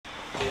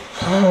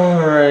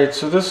Alright,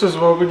 so this is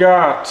what we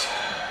got.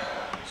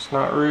 It's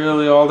not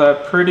really all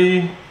that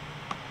pretty,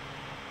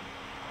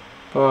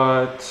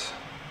 but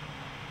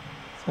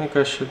I think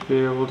I should be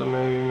able to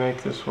maybe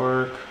make this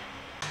work.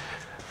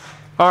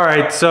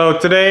 Alright, so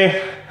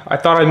today I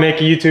thought I'd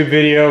make a YouTube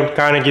video,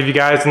 kind of give you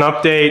guys an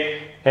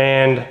update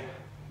and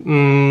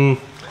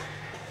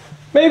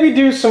maybe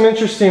do some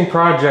interesting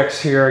projects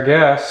here, I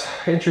guess.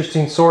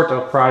 Interesting sort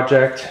of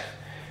project.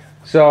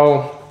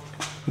 So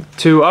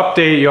to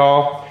update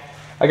y'all,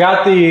 I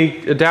got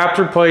the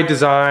adapter plate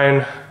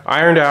design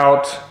ironed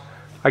out.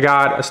 I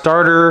got a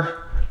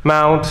starter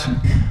mount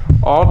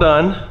all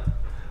done.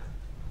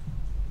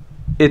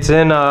 It's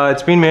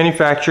being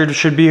manufactured. It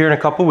should be here in a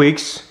couple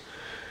weeks.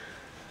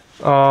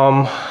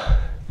 Adapter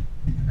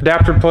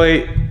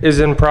plate is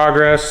in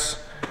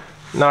progress.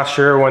 Not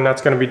sure when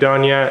that's going to be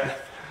done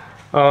yet.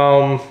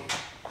 So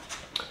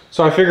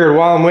I figured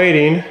while I'm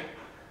waiting,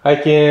 I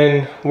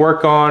can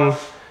work on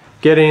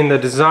getting the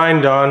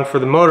design done for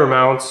the motor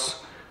mounts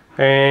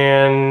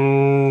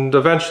and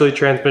eventually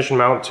transmission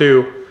mount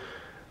too.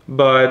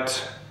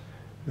 But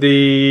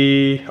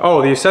the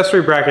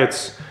accessory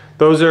brackets,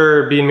 those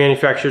are being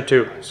manufactured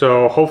too.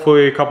 So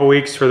hopefully a couple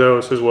weeks for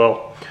those as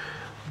well.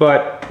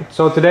 But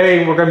so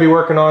today we're going to be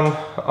working on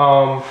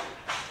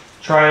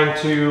trying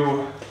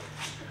to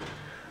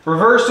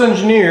reverse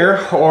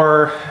engineer,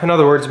 or in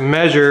other words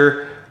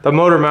measure the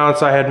motor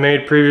mounts I had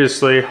made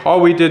previously. All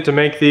we did to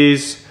make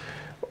these,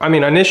 I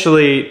mean,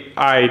 initially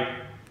I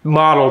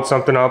modeled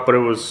something up, but it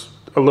was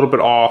a little bit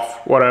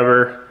off,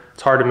 whatever.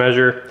 It's hard to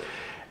measure.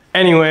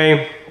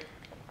 Anyway,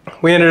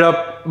 we ended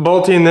up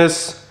bolting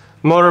this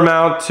motor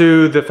mount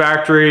to the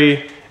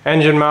factory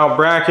engine mount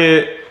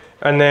bracket,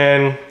 and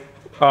then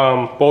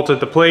bolted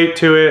the plate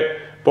to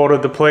it,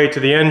 bolted the plate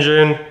to the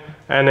engine,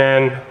 and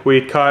then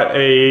we cut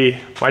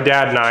my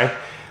dad and I,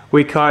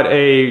 we cut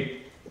a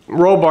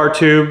roll bar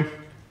tube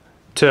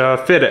to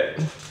fit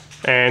it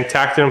and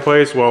tacked it in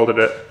place, welded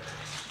it.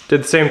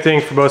 Did the same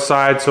thing for both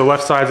sides, so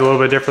left side's a little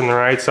bit different than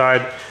the right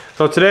side.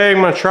 So today I'm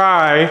gonna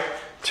try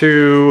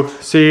to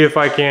see if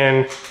I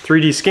can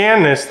 3D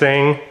scan this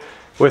thing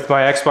with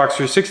my Xbox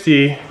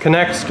 360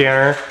 Kinect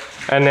scanner,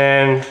 and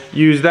then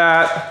use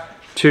that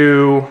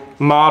to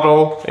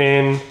model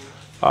in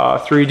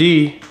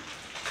 3D,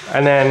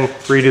 and then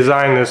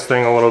redesign this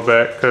thing a little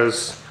bit,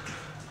 because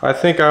I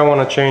think I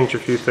want to change a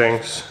few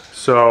things.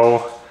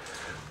 So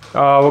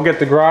we'll get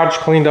the garage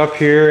cleaned up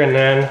here and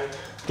then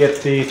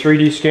get the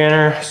 3D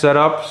scanner set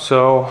up,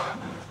 so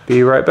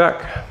be right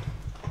back.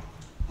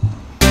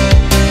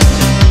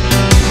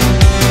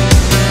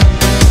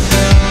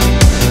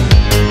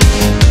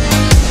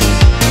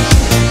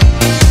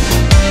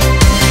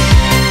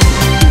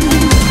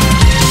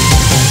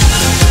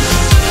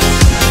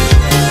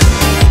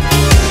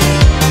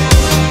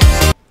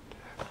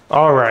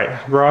 All right,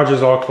 garage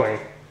is all clean.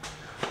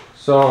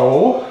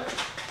 So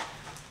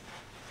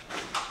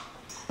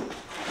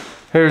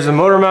here's the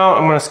motor mount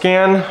I'm gonna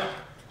scan.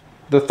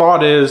 The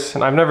thought is,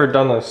 and I've never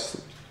done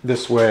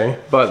this way,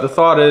 but the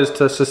thought is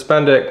to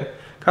suspend it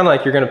kind of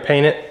like you're gonna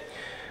paint it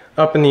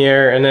up in the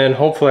air, and then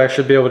hopefully I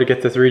should be able to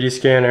get the 3D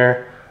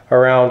scanner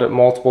around at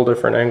multiple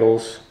different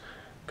angles,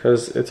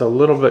 because it's a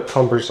little bit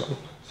cumbersome.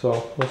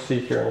 So let's see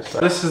here in a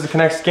second. This is the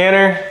Kinect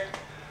scanner.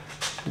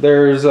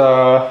 There's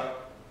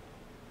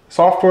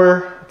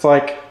software. It's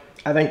like,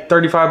 I think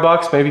 35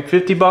 bucks, maybe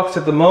 50 bucks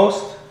at the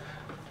most.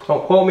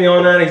 Don't quote me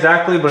on that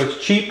exactly, but it's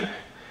cheap.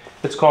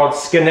 It's called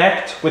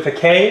Kinect with a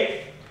K.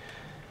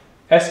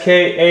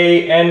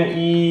 S-K-A-N-E-T,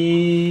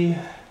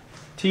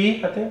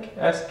 I think.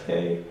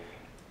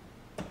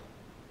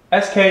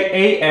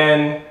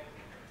 S-K-A-N-E-C-T.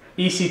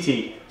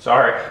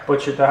 Sorry,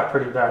 butchered that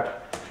pretty bad.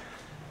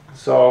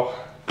 So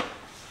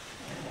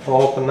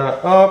I'll open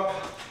that up,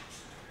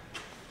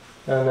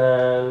 and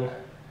then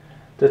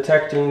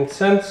detecting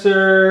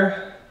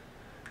sensor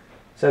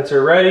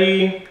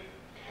ready.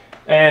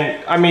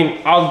 And I mean,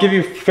 I'll give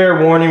you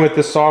fair warning with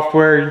this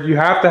software. You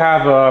have to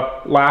have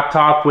a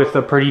laptop with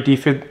a pretty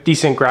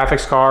decent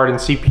graphics card and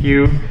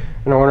CPU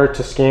in order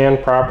to scan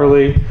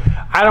properly.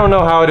 I don't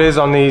know how it is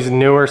on these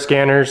newer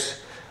scanners.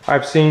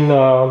 I've seen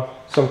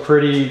some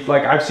pretty,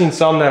 like I've seen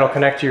some that'll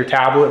connect to your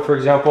tablet, for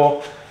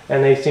example,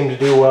 and they seem to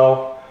do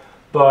well.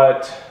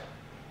 But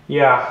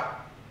yeah,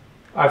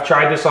 I've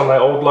tried this on my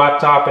old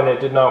laptop and it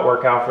did not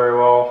work out very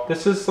well.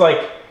 This is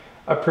like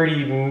a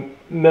pretty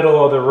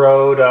middle of the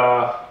road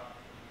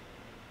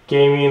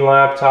gaming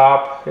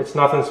laptop. It's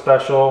nothing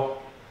special,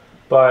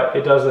 but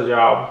it does the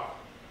job.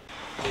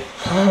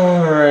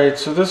 Alright,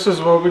 so this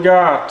is what we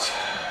got.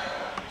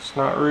 It's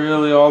not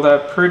really all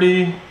that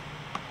pretty,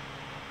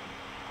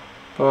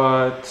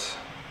 but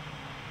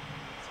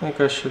I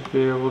think I should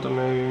be able to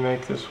maybe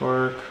make this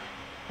work.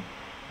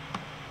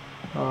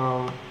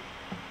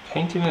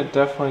 Painting it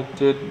definitely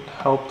did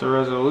help the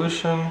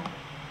resolution.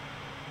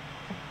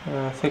 And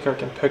I think I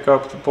can pick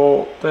up the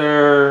bolt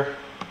there,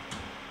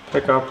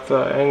 pick up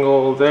the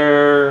angle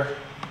there,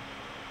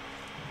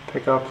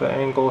 pick up the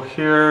angle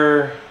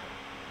here,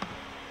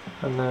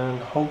 and then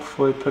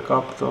hopefully pick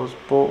up those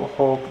bolt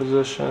hole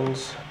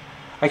positions.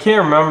 I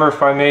can't remember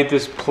if I made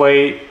this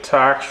plate to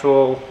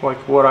actual, like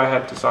what I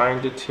had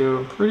designed it to.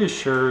 I'm pretty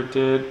sure it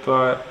did,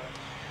 but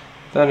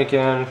then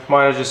again,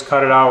 might have just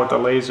cut it out with a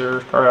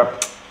laser or a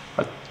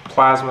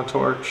plasma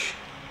torch.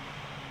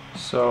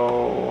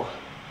 So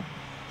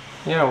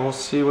yeah, we'll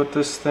see what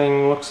this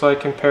thing looks like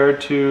compared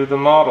to the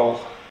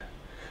model.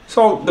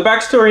 So the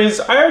backstory is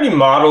I already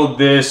modeled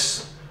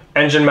this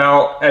engine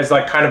mount as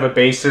like kind of a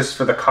basis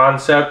for the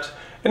concept,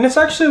 and it's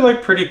actually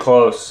like pretty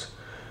close.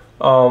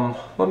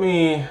 Let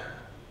me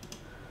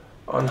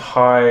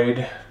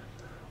unhide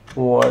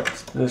what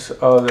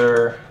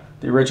the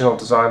original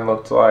design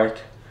looked like.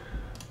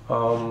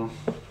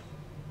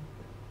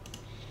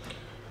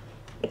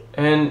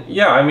 And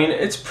yeah, I mean,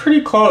 it's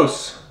pretty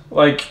close.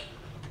 Like,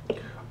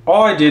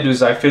 all I did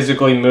was I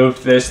physically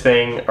moved this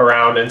thing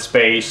around in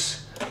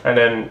space and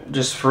then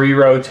just free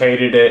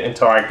rotated it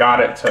until I got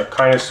it to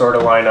kind of sort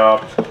of line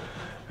up.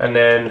 And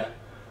then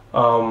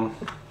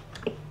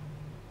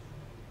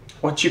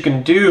what you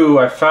can do,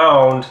 I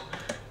found,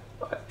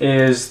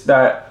 is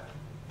that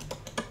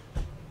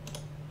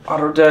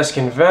Autodesk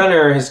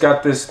Inventor has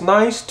got this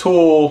nice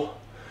tool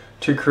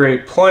to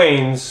create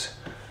planes.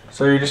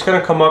 So you're just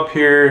gonna come up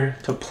here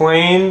to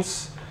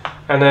planes,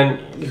 and then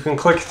you can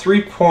click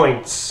 3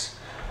 points.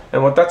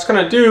 And what that's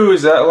gonna do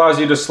is that allows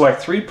you to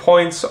select 3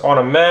 points on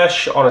a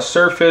mesh, on a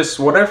surface,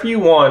 whatever you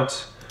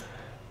want.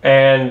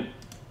 And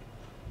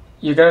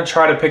you're gonna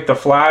try to pick the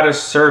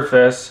flattest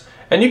surface.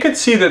 And you can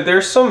see that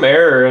there's some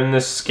error in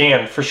this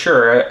scan for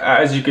sure,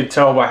 as you could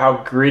tell by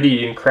how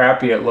gritty and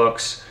crappy it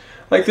looks.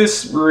 Like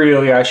this,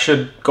 really, I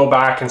should go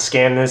back and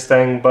scan this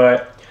thing,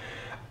 but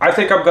I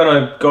think I'm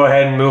gonna go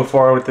ahead and move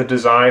forward with the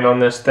design on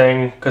this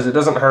thing because it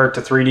doesn't hurt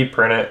to 3D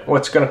print it.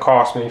 What's gonna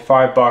cost me?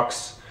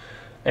 $5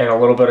 and a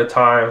little bit of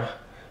time.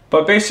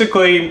 But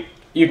basically,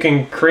 you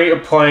can create a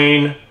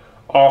plane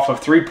off of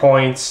 3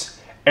 points,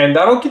 and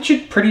that'll get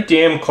you pretty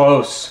damn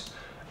close.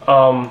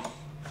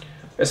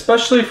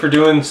 Especially for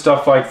doing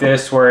stuff like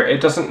this where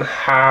it doesn't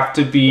have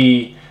to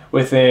be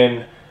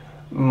within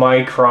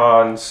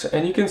microns.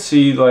 And you can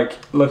see, like,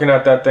 looking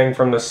at that thing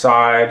from the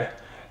side,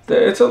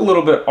 it's a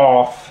little bit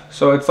off.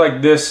 So it's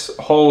like this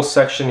whole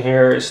section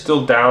here is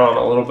still down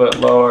a little bit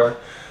lower.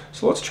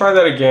 So let's try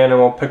that again, and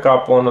we'll pick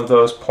up one of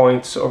those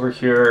points over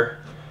here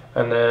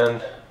and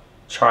then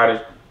try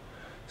to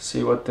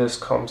see what this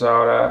comes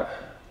out at.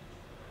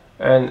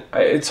 And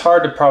it's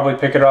hard to probably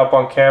pick it up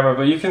on camera,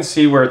 but you can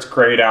see where it's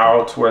grayed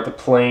out, where the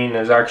plane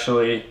is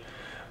actually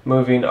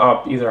moving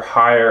up either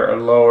higher or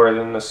lower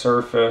than the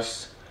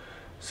surface.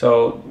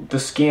 So the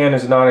scan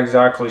is not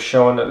exactly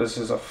showing that this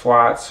is a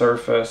flat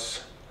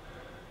surface.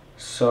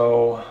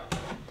 So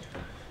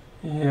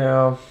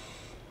yeah,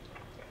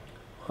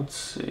 let's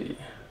see.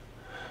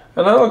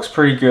 And that looks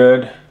pretty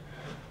good.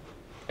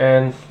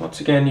 And once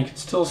again, you can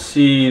still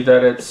see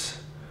that it's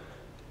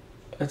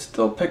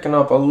still picking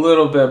up a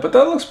little bit, but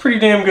that looks pretty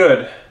damn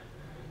good.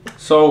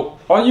 So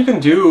all you can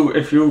do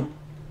if you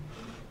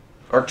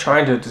are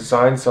trying to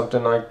design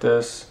something like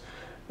this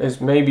is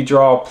maybe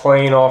draw a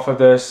plane off of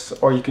this,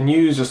 or you can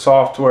use a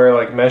software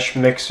like Mesh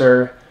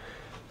Mixer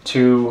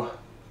to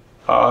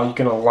you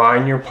can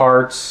align your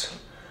parts,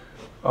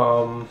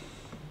 and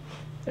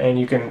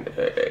you can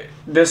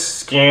this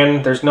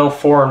scan, there's no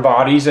foreign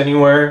bodies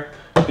anywhere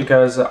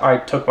because I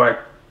took my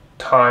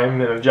time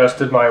and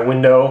adjusted my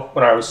window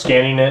when I was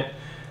scanning it.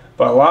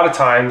 But a lot of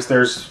times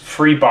there's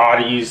free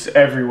bodies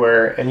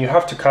everywhere, and you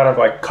have to kind of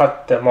like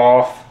cut them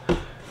off.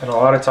 And a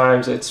lot of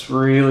times it's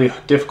really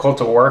difficult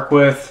to work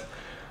with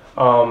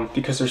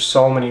because there's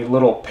so many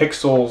little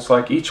pixels.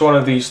 Like each one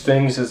of these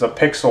things is a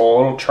pixel, a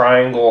little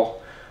triangle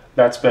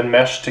that's been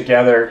meshed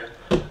together,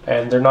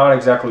 and they're not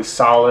exactly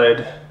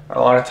solid.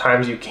 A lot of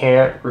times you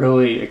can't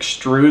really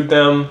extrude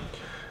them,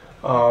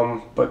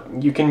 but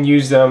you can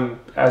use them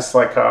as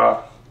like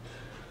a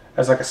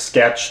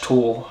sketch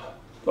tool.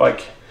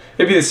 Like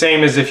it'd be the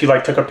same as if you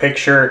like took a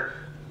picture,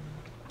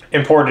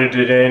 imported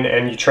it in,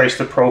 and you traced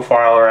the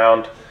profile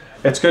around.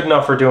 It's good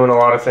enough for doing a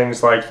lot of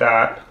things like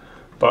that.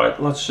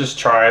 But let's just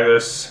try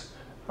this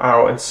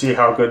out and see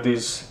how good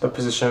the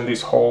position of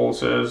these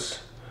holes is.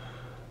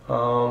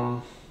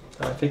 I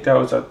think that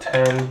was a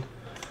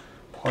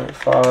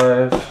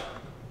 10.5.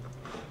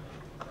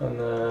 And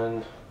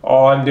then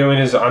all I'm doing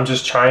is I'm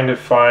just trying to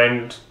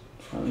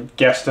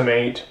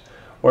guesstimate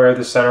where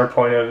the center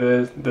point of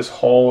this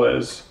hole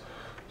is.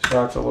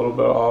 So that's a little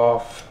bit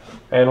off.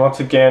 And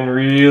once again,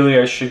 really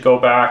I should go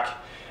back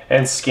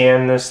and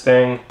scan this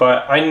thing,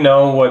 but I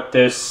know what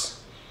this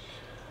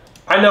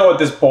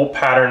bolt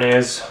pattern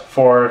is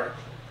for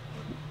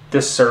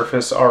this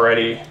surface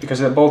already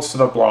because it bolts to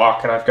the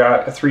block, and I've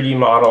got a 3D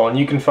model, and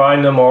you can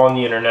find them all on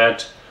the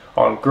internet,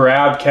 on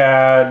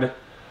GrabCAD,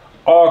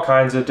 all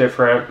kinds of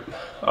different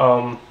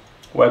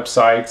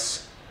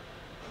websites.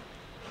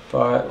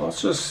 But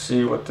let's just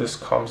see what this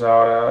comes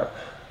out at,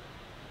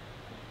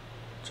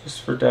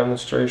 just for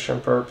demonstration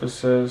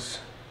purposes.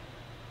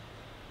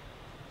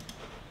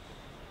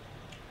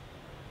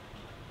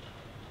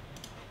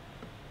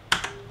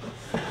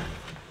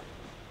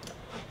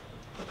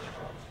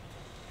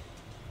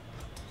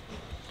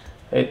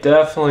 it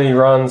definitely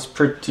runs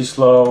pretty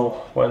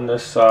slow when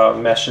this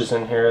mesh is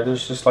in here.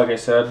 There's just, like I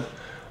said,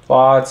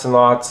 lots and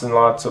lots and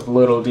lots of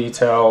little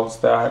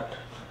details that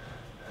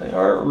they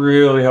aren't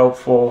really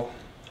helpful.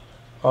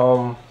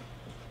 Hindsight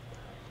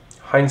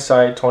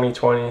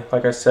 2020,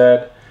 like I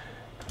said,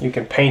 you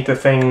can paint the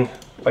thing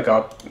like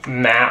a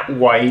matte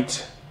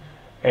white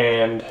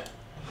and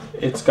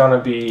it's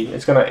gonna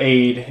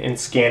aid in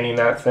scanning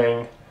that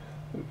thing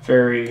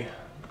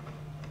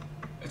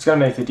it's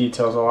gonna make the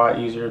details a lot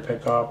easier to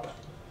pick up.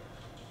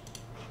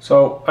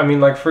 So I mean,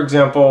 like for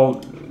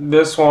example,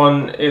 this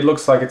one, it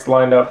looks like it's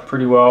lined up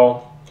pretty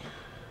well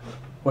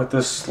with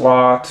this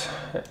slot,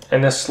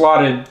 and this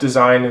slotted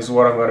design is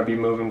what I'm going to be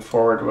moving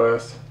forward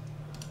with.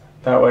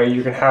 That way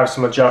you can have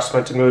some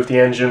adjustment to move the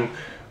engine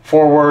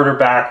forward or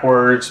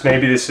backwards.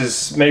 Maybe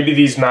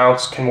these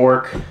mounts can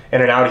work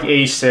in an Audi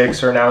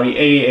A6 or an Audi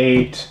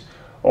A8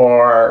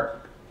 or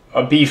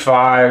a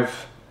B5,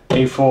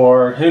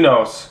 A4, who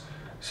knows.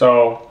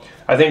 So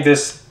I think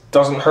this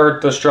doesn't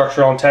hurt the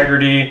structural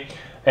integrity,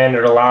 and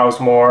it allows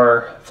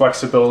more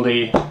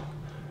flexibility.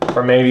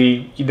 Or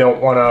maybe you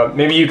don't want to,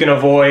 maybe you can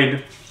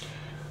avoid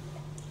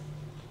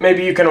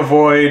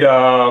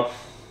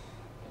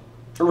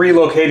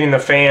relocating the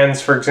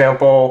fans, for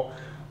example,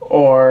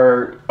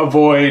 or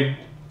avoid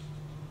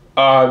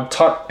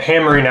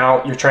hammering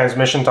out your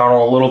transmission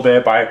tunnel a little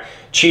bit by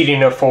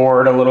cheating it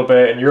forward a little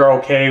bit, and you're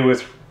okay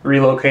with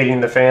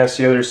relocating the fans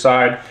to the other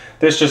side.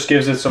 This just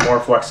gives it some more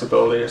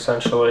flexibility,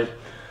 essentially.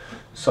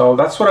 So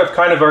that's what I've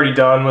kind of already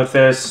done with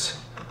this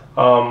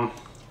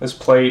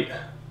plate.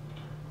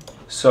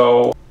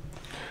 So,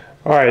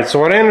 alright, so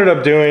what I ended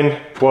up doing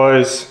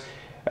was,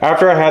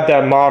 after I had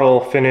that model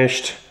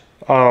finished,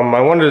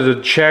 I wanted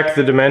to check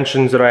the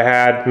dimensions that I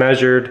had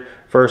measured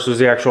versus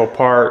the actual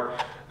part.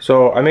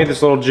 So I made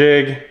this little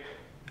jig,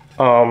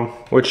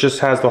 which just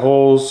has the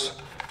holes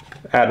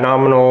at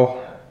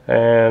nominal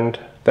and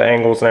the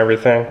angles and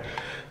everything.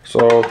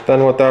 So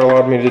then what that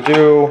allowed me to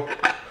do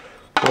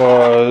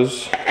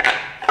was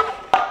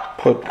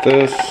put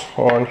this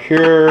on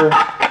here,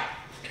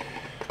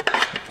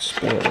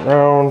 spin it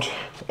around,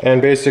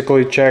 and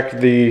basically check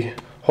the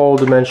hole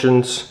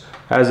dimensions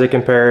as they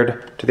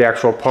compared to the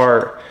actual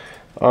part.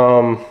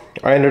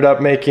 I ended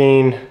up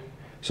making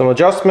some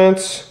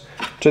adjustments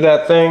to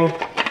that thing,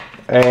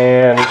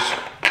 and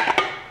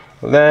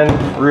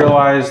then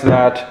realized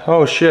that,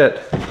 oh shit,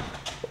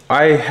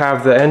 I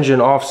have the engine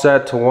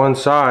offset to one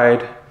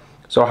side,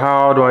 so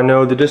how do I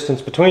know the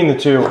distance between the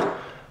two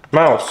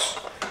mounts?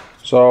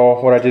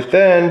 So what I did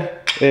then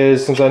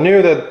is, since I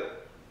knew that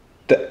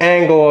the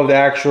angle of the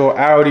actual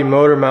Audi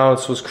motor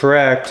mounts was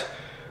correct,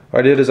 what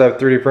I did is I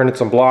 3D printed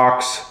some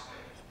blocks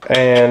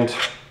and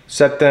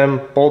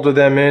bolted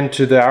them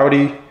into the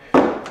Audi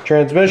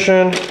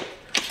transmission,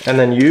 and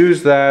then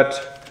used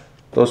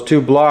those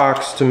two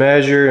blocks to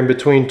measure in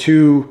between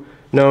two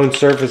known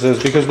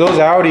surfaces, because those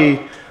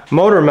Audi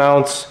motor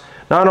mounts,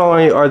 not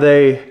only are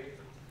they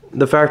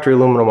the factory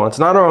aluminum ones,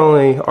 not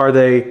only are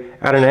they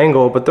at an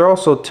angle, but they're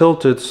also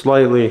tilted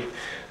slightly.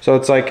 So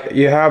it's like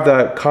you have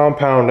that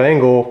compound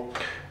angle,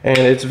 and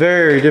it's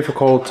very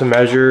difficult to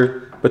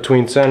measure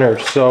between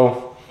centers.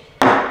 So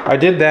I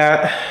did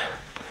that,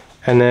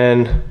 and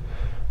then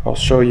I'll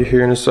show you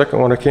here in a second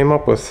what I came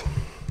up with.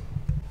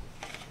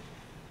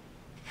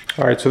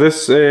 Alright, so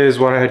this is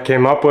what I had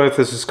came up with.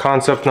 This is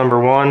concept number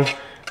one.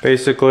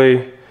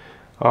 Basically,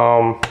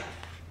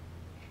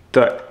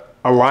 the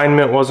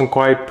alignment wasn't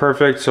quite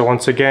perfect, so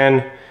once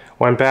again,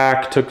 went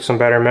back, took some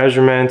better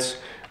measurements,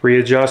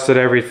 readjusted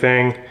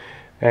everything,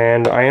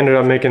 and I ended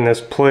up making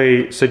this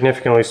plate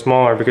significantly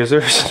smaller because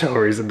there's no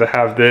reason to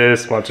have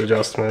this much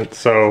adjustment.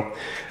 So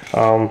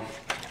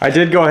I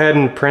did go ahead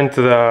and print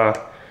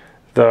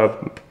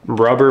the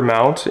rubber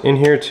mount in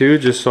here too,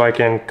 just so I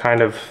can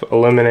kind of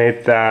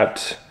eliminate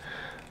that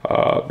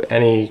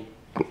any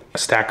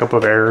stack up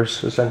of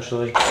errors,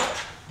 essentially.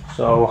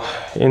 So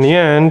in the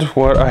end,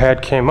 what I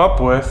had came up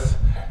with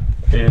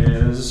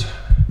is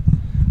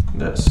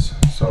this.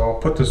 So I'll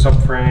put the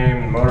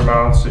subframe and motor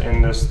mounts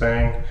in this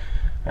thing,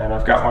 and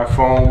I've got my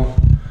foam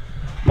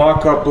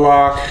mock-up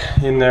block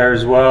in there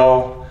as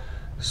well.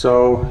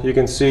 So you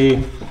can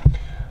see,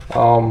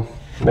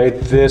 made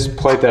this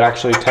plate that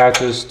actually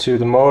attaches to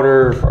the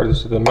motor, or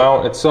this is the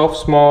mount itself,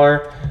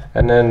 smaller,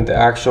 and then the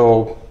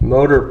actual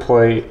motor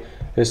plate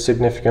is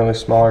significantly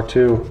smaller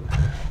too.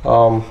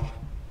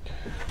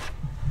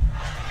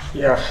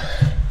 Yeah,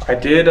 I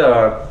did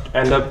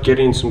end up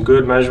getting some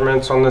good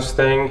measurements on this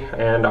thing,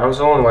 and I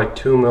was only like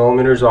 2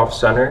 millimeters off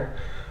center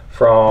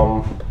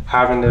from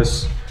having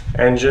this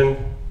engine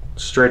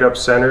straight up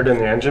centered in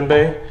the engine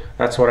bay.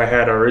 That's what I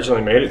had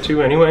originally made it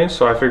to anyway,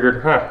 so I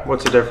figured,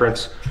 what's the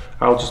difference?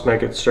 I'll just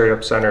make it straight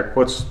up centered.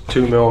 What's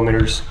 2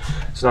 millimeters?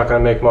 It's not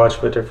gonna make much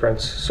of a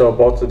difference. So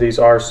both of these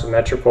are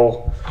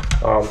symmetrical.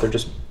 They're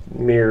just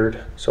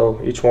mirrored,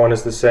 so each one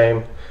is the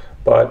same.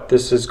 But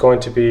this is going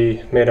to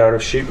be made out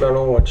of sheet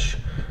metal, which,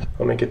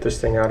 let me get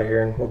this thing out of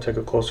here and we'll take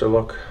a closer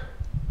look.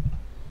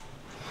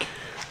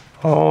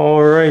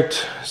 All right,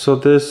 so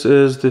this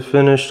is the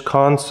finished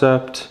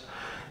concept.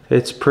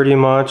 It's pretty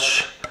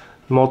much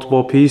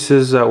multiple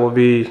pieces that will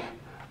be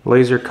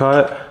laser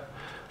cut.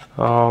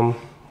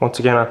 Once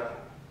again, I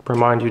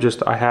remind you,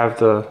 I have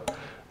the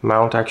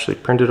mount actually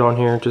printed on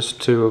here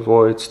just to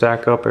avoid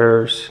stack up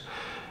errors.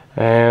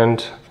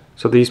 And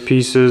so these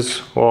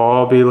pieces will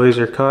all be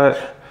laser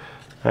cut,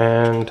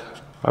 and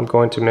I'm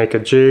going to make a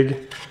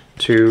jig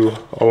to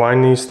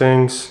align these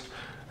things.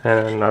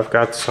 And I've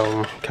got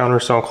some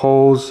countersunk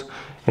holes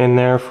in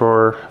there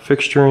for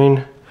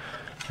fixturing,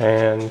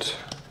 and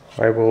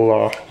I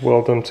will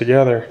weld them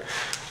together.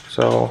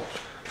 So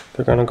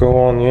they're gonna go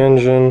on the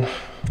engine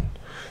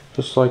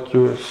just like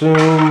you would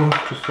assume,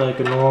 just like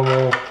a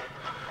normal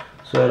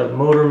set of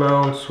motor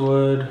mounts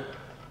would.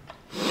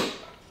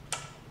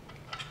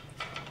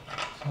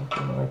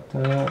 Something like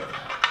that.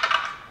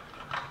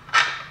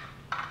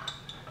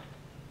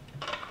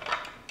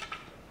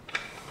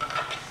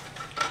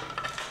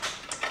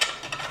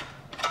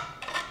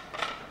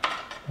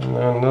 And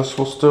then this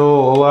will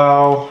still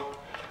allow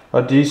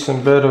a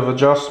decent bit of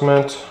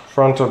adjustment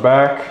front to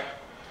back.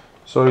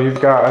 So you've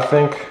got, I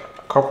think,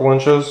 a couple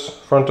inches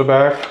front to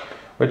back,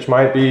 which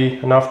might be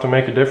enough to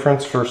make a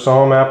difference for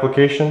some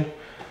application.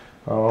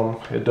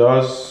 It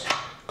does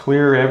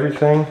clear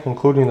everything,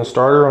 including the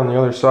starter on the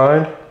other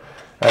side,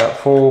 at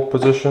full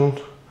position.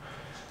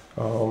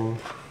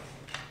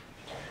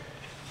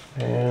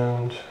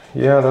 And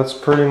yeah, that's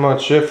pretty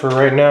much it for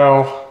right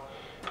now.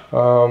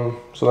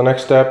 So the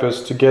next step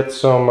is to get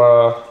some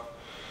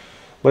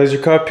laser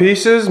cut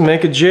pieces,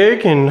 make a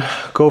jig, and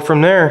go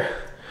from there.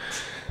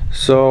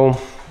 So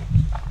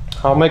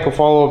I'll make a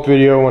follow-up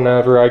video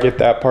whenever I get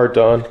that part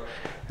done.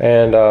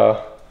 And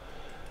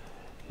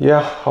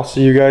yeah, I'll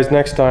see you guys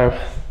next time.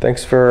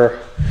 Thanks for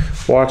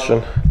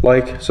watching.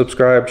 Like,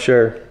 subscribe,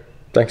 share.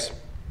 Thanks.